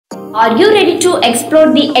Are you ready to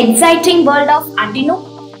explore the exciting world of Arduino,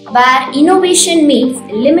 where innovation meets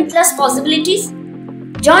limitless possibilities?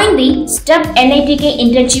 Join the STEP NITK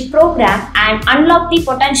internship program and unlock the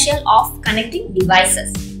potential of connecting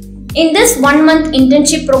devices. In this 1-month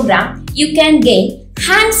internship program, you can gain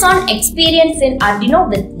hands-on experience in Arduino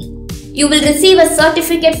with me. You will receive a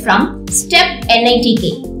certificate from STEP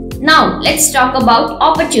NITK. Now, let's talk about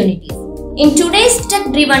opportunities. In today's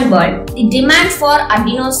tech-driven world, the demand for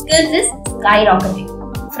Arduino skills is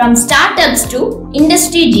skyrocketing. From startups to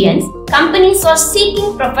industry giants, companies are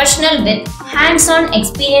seeking professionals with hands-on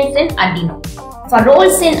experience in Arduino for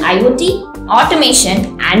roles in IoT,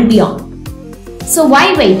 automation, and beyond. So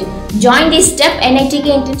why wait? Join the STEP NITK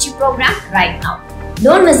internship program right now.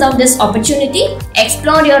 Don't miss out this opportunity.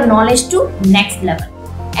 Explore your knowledge to next level.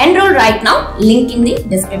 Enroll right now, link in the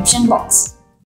description box.